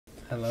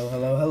Hello,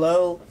 hello,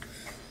 hello.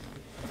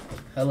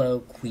 Hello,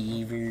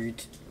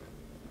 Queevert.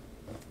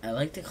 I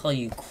like to call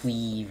you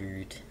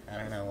Queevert. I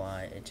don't know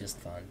why, it's just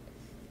fun.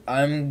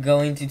 I'm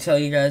going to tell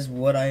you guys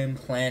what I am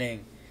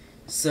planning.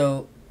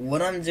 So,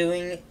 what I'm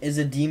doing is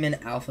a demon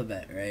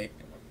alphabet, right?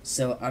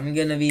 So, I'm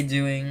gonna be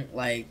doing,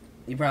 like,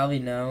 you probably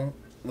know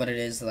what it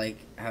is, like,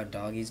 how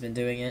Doggy's been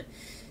doing it.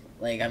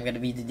 Like, I'm gonna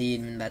be the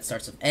demon that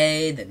starts with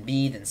A, then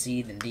B, then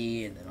C, then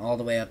D, and then all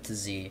the way up to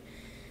Z.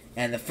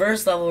 And the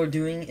first level we're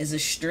doing is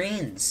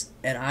Astreans,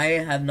 and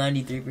I have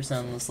 93%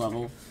 on this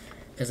level,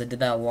 because I did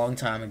that a long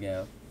time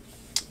ago,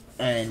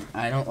 and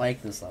I don't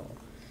like this level.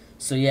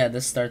 So yeah,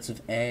 this starts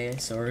with A,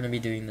 so we're going to be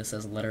doing this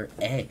as letter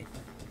A.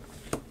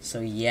 So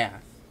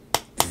yeah.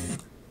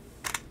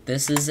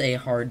 This is a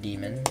hard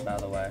demon, by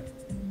the way.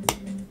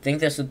 I think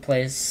this would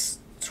place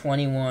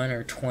 21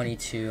 or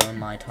 22 on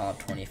my top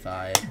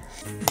 25.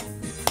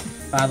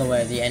 By the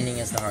way, the ending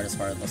is the hardest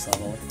part of this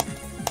level.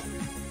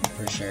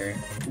 For sure.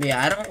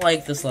 Yeah, I don't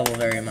like this level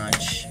very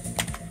much.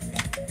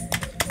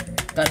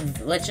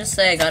 Let's just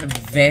say I got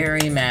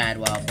very mad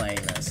while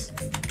playing this.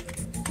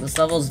 This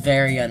level's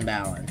very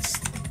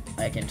unbalanced.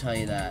 I can tell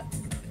you that.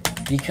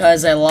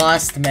 Because I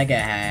lost Mega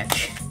Hack.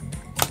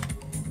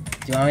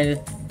 Do you want me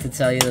to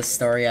tell you the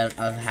story of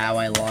how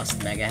I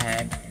lost Mega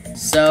Hack?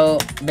 So,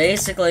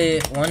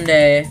 basically, one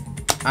day,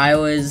 I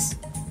was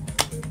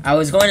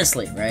going to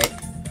sleep, right?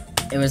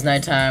 It was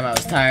nighttime, I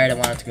was tired, I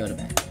wanted to go to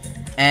bed.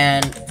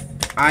 And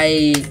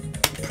I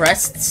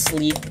pressed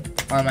sleep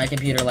on my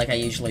computer like I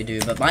usually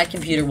do, but my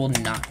computer will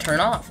not turn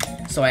off.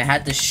 So I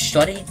had to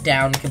shut it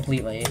down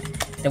completely.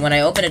 Then when I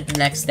opened it the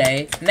next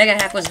day, Mega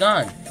Hack was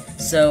gone.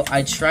 So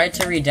I tried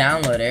to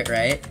re-download it,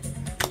 right?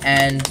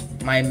 And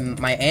my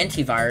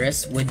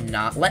antivirus would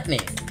not let me.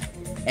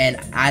 And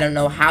I don't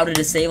know how to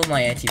disable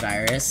my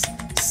antivirus.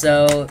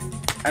 So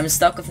I'm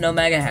stuck with no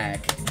Mega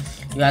Hack.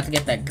 You have to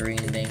get that green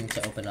thing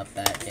to open up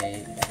that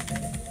gate.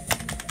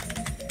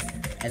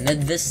 And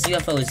then this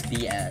UFO is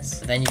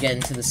BS. Then you get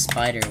into the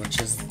spider, which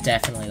is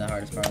definitely the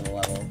hardest part of the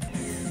level.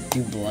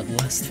 Do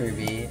Bloodlust for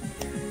B.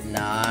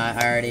 Nah,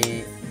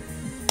 I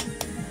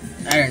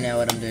don't know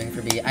what I'm doing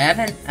for B. I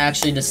haven't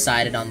actually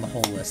decided on the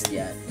whole list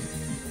yet.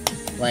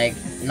 Like,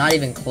 not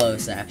even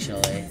close,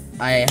 actually.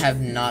 I have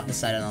not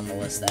decided on the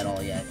list at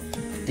all yet.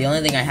 The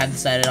only thing I have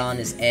decided on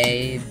is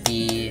A,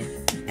 B,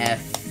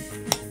 F,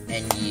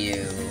 and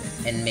U,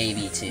 and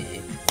maybe T.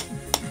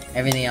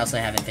 Everything else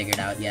I haven't figured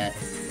out yet.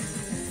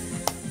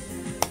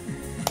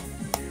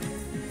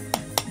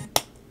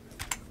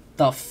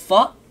 The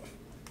fuck?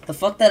 The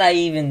fuck did I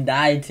even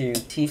die to?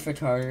 T for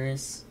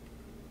Tartarus,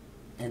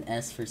 and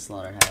S for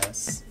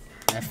Slaughterhouse,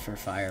 F for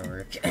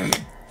Firework.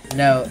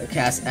 No,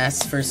 cast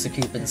S for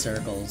Sakupin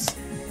Circles.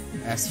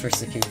 S for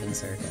Sakupin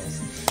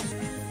Circles.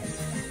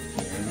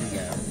 Here we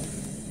go.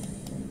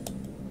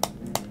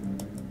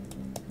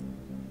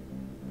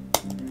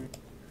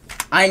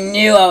 I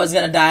knew I was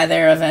gonna die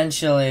there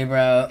eventually,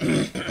 bro.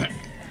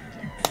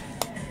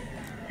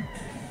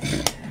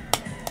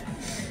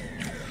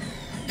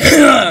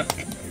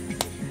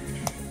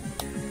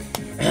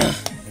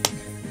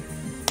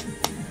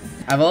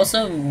 I've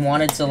also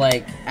wanted to,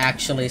 like,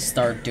 actually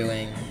start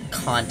doing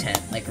content,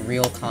 like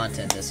real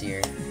content this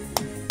year,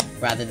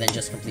 rather than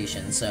just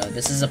completion, so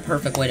this is a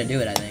perfect way to do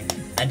it, I think.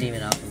 A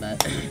demon alphabet.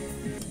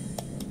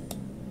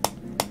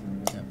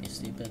 Don't be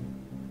stupid.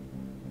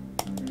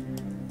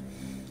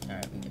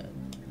 Alright, we good.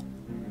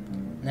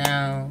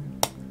 Now,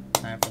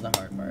 time for the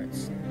hard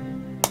parts.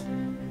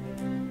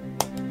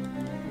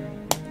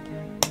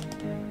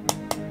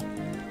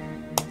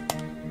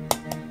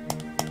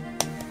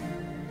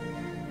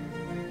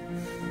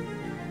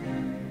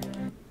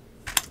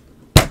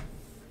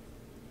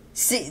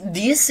 See,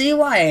 do you see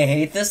why I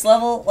hate this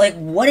level? Like,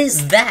 what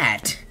is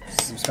that?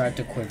 Subscribe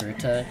to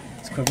Quiverta.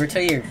 Is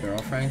Quiverta your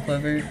girlfriend,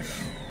 Quiver?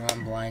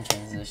 On blind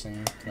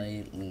transition,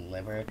 play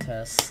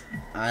Libertas.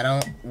 I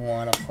don't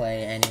want to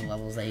play any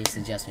levels that you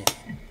suggest me.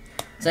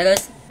 So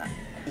guys,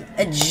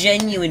 a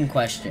genuine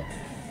question.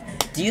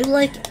 Do you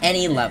like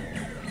any level?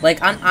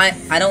 Like,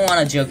 I don't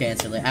want a joke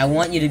answer. Like, I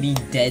want you to be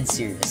dead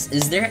serious.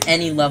 Is there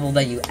any level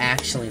that you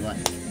actually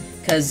like?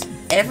 Because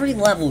every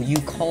level you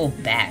call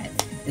bad.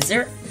 Is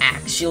there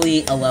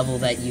actually a level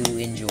that you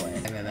enjoy?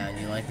 Magma Bound,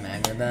 you like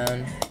Magma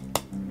Bound?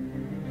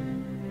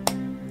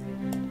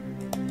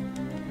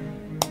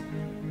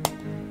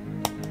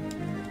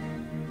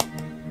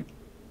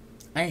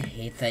 I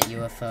hate that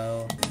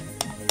UFO.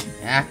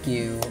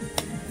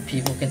 Accu,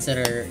 people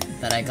consider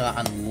that I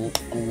got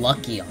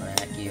unlucky on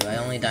Accu. I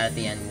only died at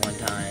the end one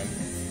time.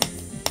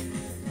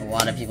 A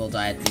lot of people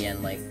die at the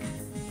end like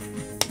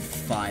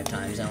 5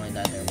 times. I only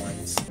died there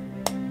once.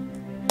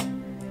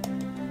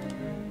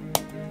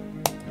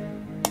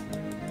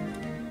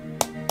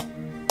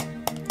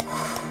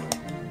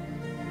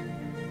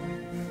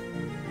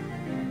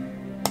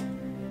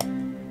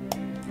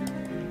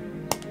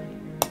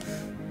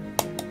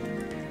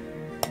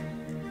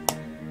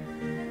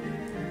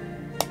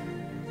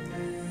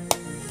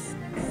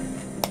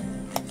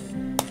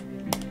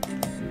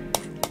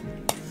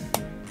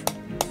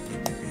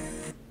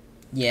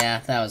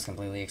 Yeah, that was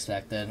completely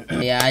expected.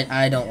 Yeah,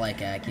 I don't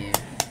like Aki.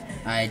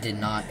 I did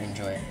not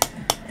enjoy it.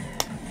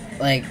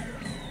 Like,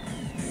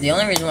 the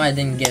only reason why I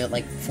didn't give it,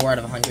 like, 4 out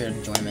of 100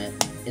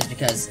 enjoyment is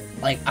because,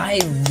 like,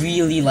 I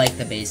really like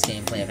the base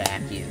gameplay of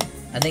Aki.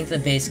 I think the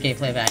base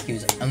gameplay of Aki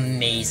is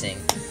amazing.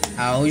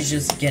 I was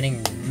just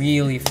getting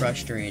really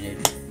frustrated.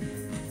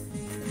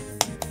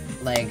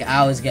 Like,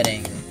 I was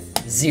getting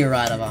 0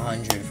 out of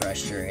 100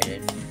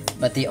 frustrated.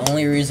 But the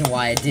only reason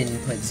why I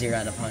didn't put 0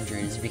 out of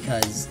 100 is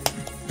because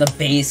the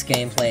base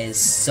gameplay is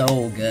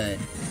so good.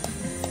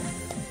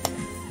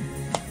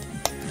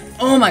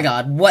 Oh my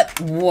god, what?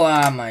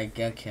 Wow,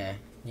 okay.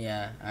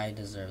 Yeah, I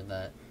deserve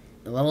that.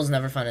 The level's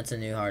never fun, it's a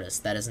new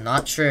hardest. That is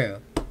not true.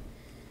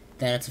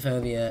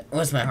 Thanatophobia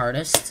was my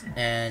hardest,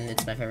 and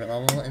it's my favorite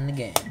level in the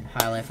game.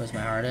 High Life was my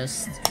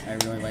hardest. I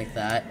really like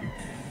that.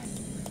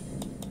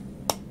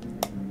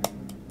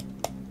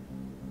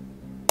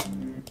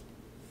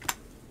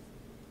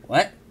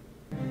 What?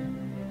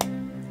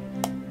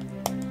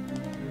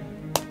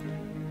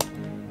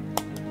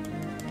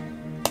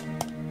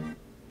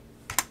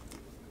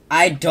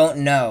 I don't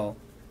know.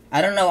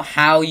 I don't know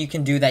how you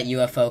can do that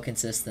UFO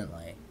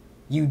consistently.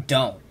 You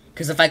don't.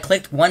 Because if I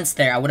clicked once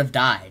there, I would have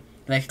died.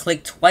 If I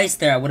clicked twice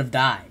there, I would have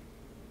died.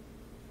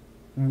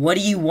 What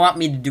do you want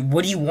me to do?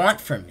 What do you want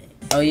from me?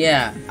 Oh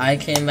yeah, I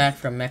came back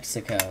from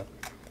Mexico.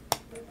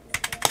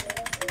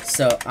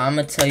 So, I'm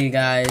gonna tell you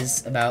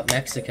guys about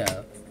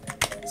Mexico.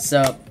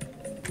 So,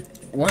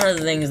 one of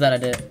the things that I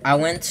did, I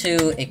went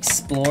to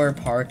Explore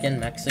Park in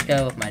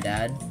Mexico with my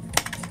dad.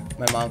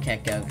 My mom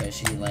can't go because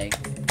she, like,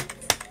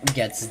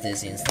 gets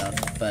dizzy and stuff.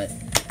 But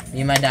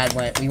me and my dad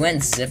we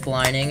went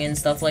ziplining and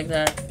stuff like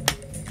that.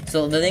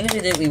 So the things we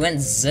did, we went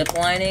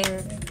ziplining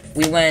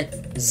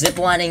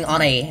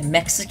on a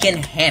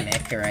Mexican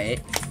hammock, right?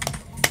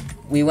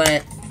 We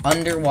went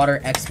underwater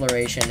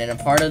exploration, and a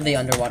part of the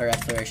underwater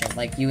exploration,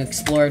 like, you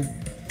explored,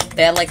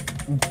 they had, like,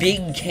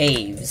 big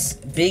caves,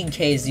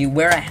 you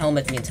wear a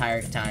helmet the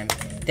entire time.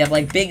 They have,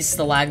 like, big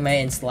stalagmite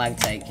and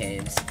stalactite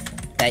caves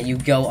that you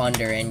go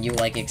under and you,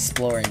 like,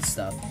 explore and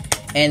stuff.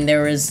 And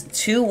there was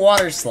 2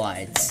 water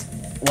slides,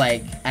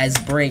 like, as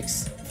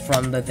breaks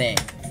from the thing.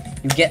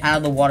 You get out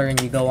of the water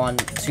and you go on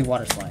 2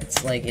 water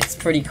slides. Like, it's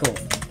pretty cool.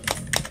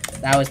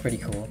 That was pretty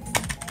cool.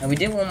 And we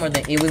did one more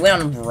thing. We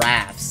went on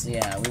rafts.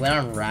 Yeah, we went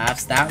on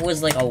rafts. That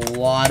was, like, a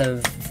lot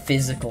of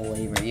physical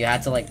labor. You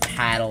had to, like,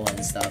 paddle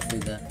and stuff through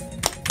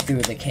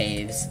the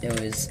caves. It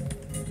was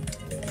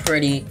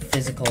pretty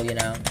physical, you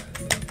know.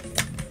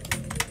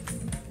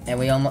 And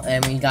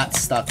we got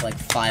stuck, like,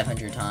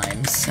 500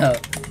 times, so,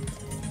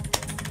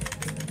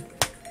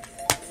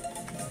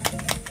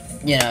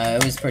 you know,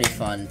 it was pretty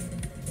fun.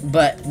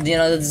 But, you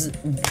know,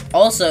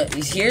 also,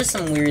 here's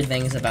some weird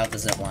things about the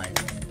zipline.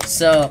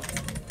 So,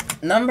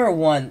 number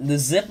 1, the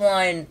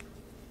zipline,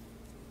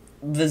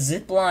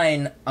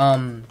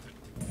 can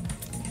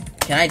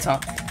I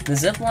talk? The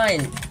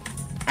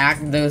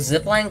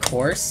zipline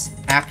course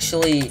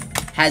actually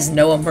has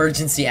no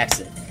emergency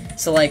exit.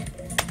 So, like,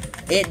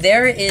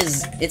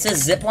 it's a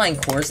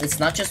zipline course. It's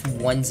not just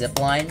one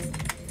zipline.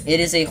 It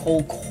is a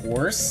whole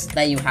course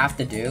that you have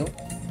to do.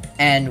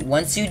 And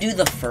once you do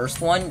the first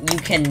one, you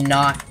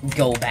cannot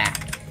go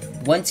back.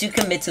 Once you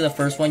commit to the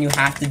first one, you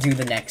have to do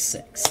the next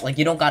 6. Like,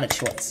 you don't got a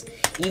choice.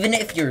 Even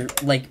if you're,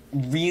 like,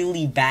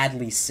 really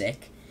badly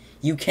sick,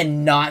 you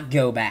cannot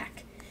go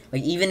back.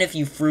 Like, even if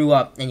you threw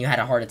up and you had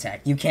a heart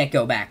attack, you can't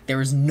go back. There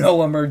is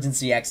no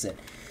emergency exit.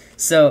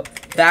 So,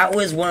 that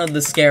was one of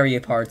the scary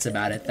parts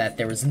about it, that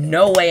there was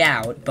no way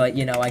out, but,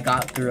 you know, I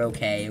got through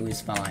okay. It was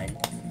fine.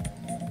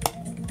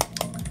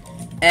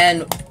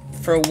 And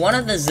for one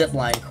of the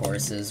zipline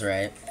courses,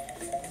 right?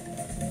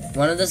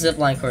 One of the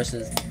zipline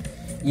courses,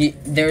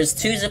 there's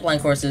 2 zipline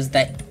courses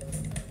that,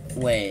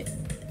 wait.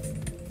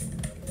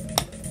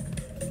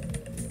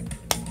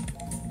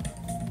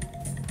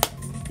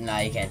 Nah,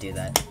 you can't do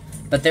that.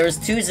 But there was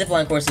 2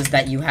 zipline courses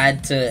that you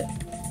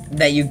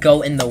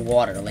go in the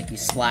water, like you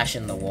splash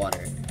in the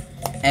water.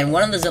 And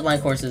one of the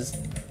zipline courses,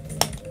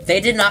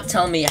 they did not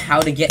tell me how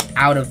to get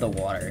out of the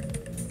water.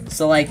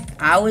 So, like,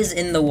 I was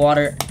in the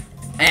water,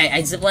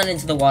 I ziplined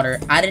into the water,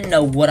 I didn't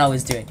know what I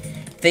was doing.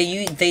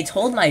 They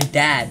told my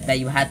dad that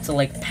you had to,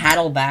 like,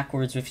 paddle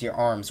backwards with your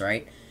arms,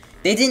 right?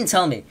 They didn't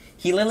tell me.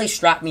 He literally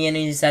strapped me in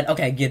and he said,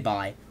 okay,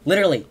 goodbye.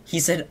 Literally, he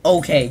said,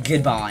 okay,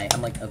 goodbye.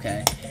 I'm like,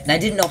 okay. And I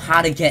didn't know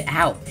how to get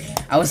out.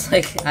 I was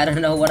like, I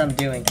don't know what I'm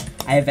doing.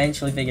 I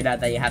eventually figured out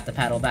that you have to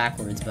paddle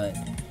backwards, but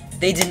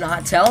they did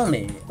not tell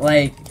me.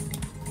 Like,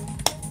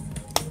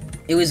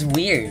 it was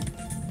weird.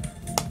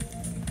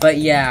 But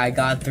yeah, I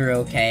got through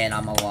okay and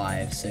I'm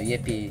alive, so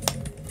yippee.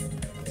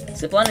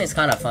 Ziplining is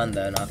kind of fun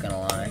though, not gonna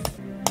lie.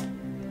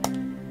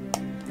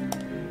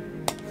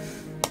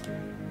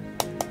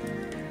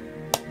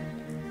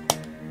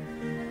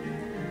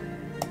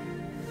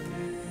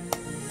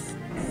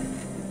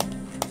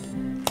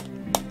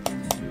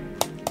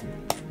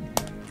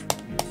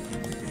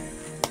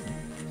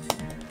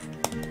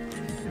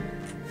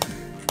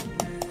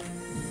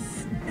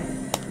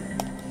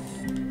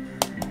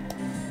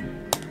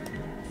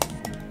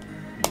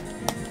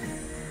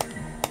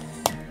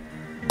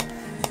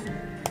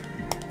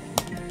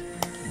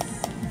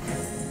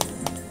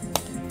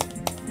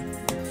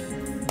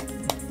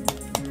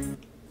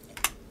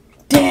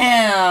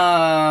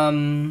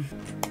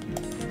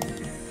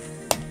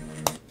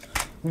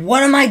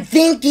 What am I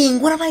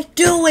thinking? What am I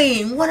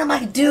doing? What am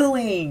I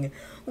doing?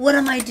 What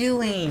am I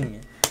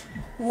doing?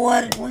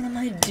 What am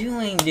I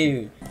doing,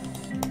 dude?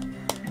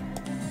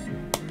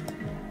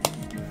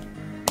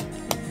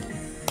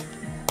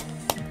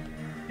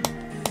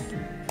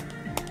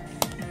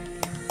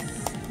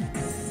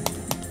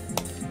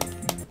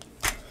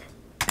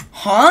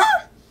 Huh?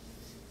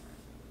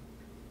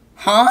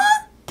 Huh?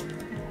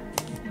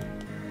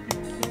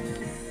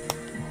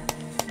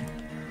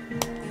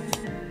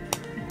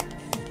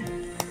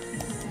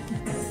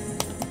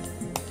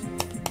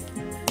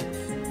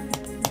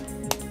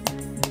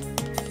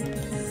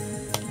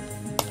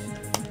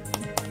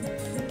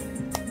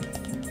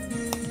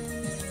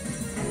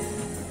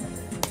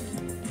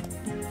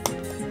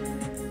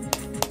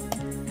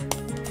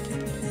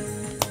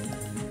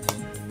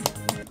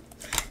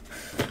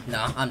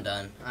 No, I'm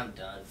done. I'm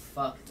done.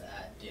 Fuck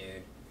that,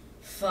 dude.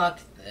 Fuck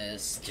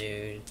this,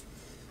 dude.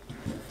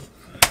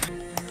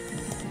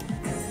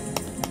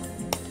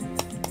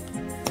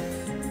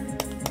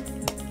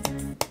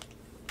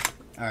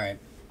 Alright.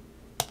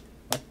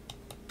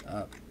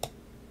 What?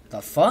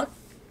 The fuck?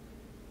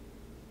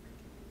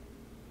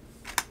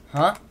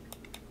 Huh?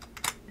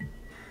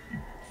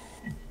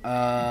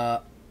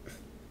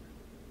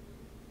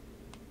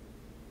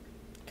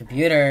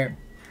 Computer.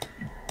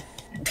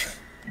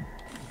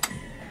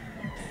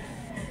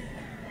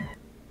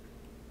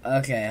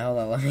 Okay, hold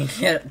on, let me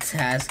get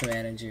task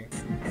manager.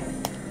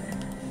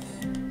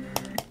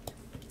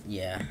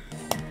 Yeah.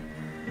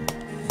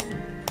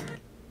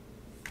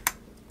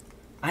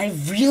 I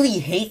really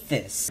hate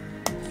this.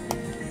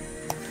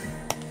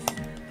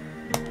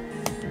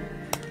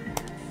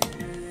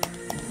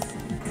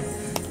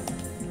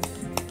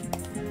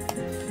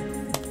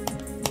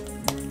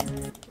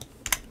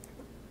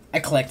 I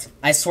clicked.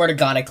 I swear to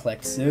God I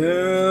clicked.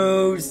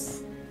 Zeus.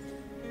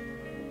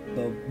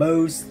 The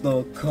boost,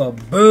 the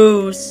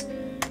caboose.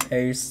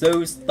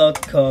 Jesus, the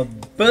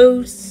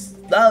caboose.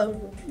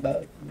 No.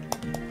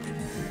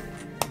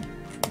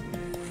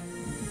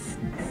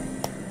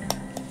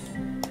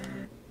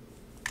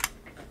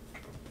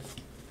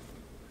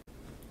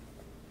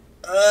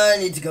 I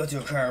need to go to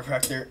a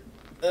chiropractor.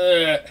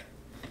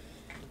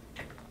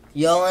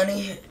 Y'all,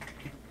 any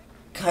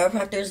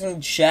chiropractors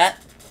in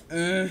chat?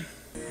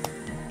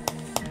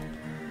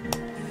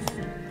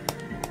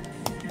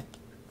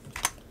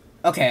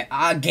 Okay,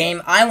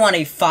 game, I want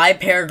a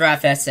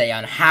 5-paragraph essay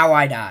on how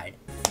I died.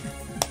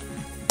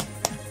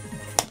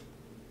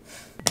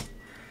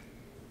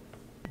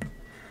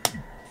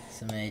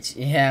 Some H.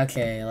 Yeah,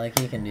 okay, like,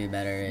 you can do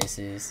better,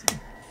 Aces.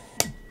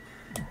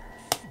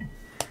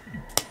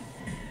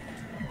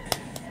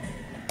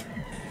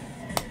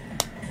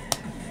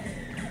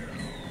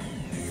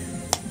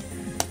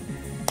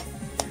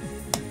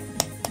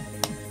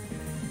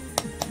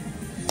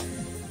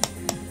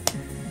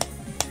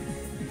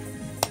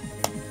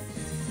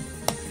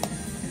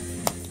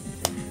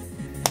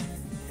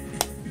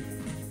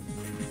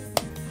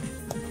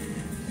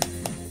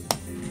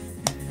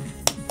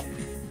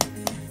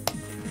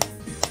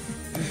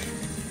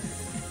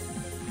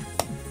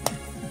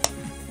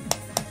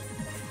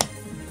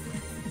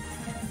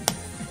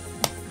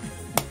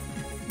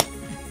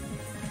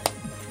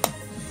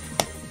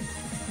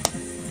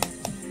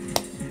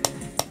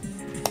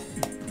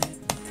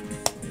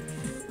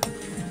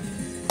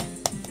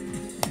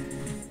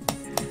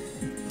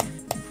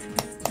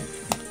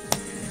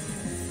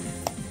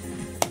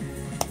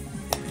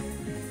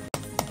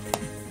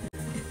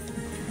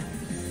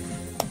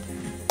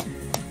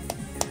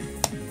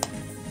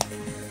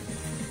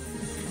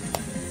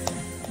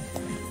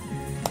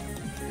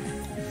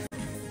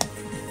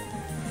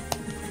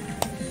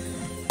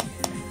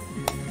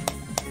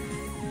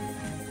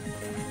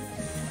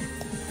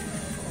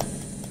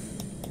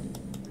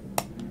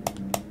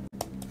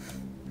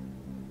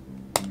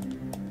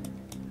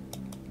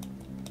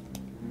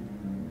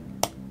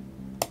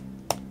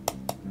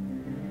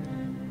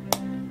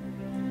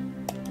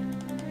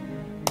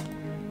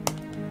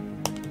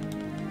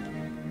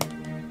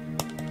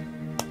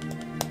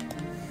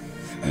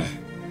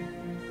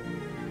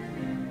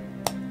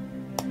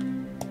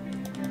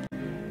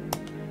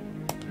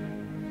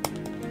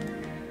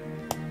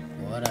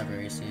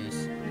 Whatever,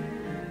 Aces.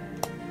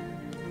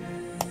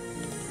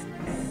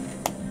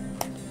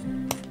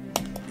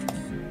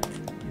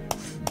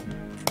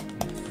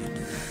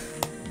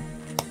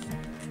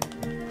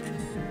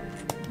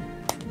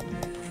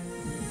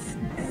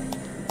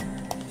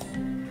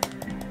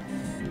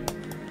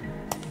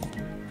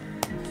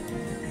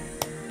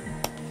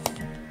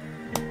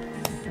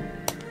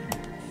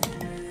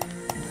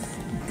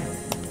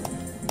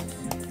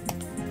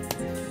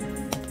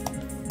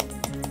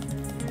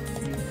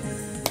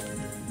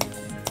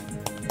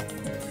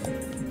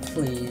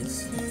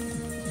 Please.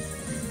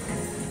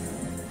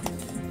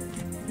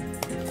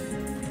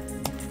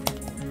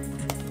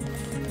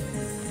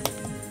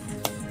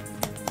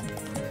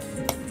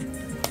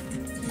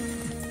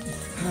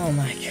 Oh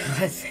my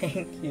God,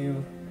 thank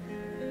you.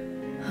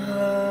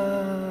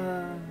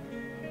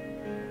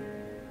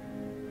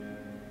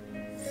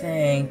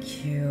 Thank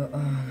Thank you. Oh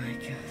my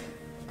god.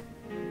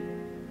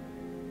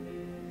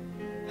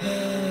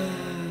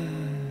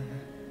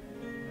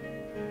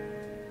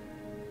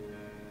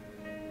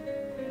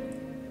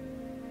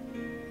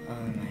 Oh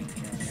my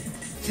god.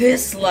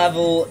 This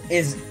level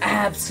is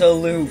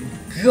absolute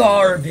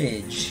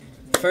garbage.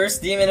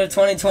 First demon of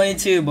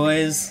 2022,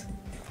 boys.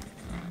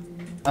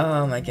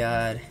 Oh my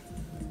god.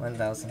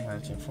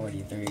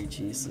 1,543,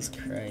 Jesus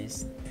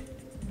Christ.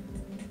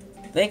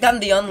 I think I'm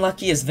the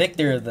unluckiest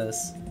victor of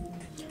this.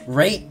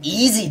 Rate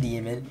easy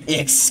demon?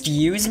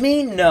 Excuse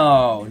me?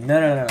 No.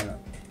 No.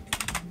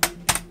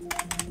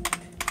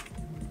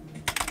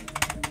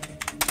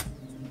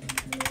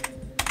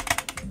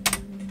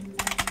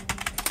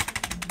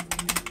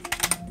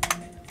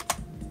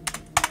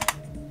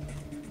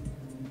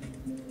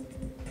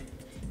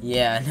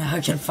 Yeah, now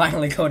I can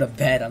finally go to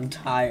bed. I'm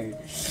tired.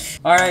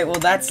 Alright, well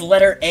that's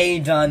letter A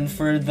done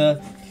for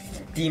the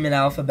demon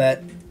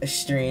alphabet,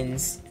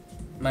 Astreans.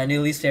 My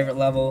new least favorite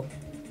level.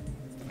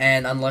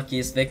 And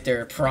unluckiest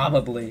victor,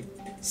 probably.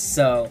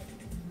 So,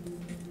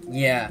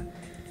 yeah.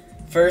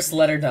 First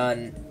letter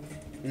done.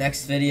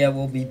 Next video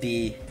will be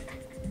B.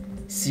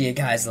 See you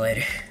guys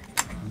later.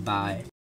 Bye.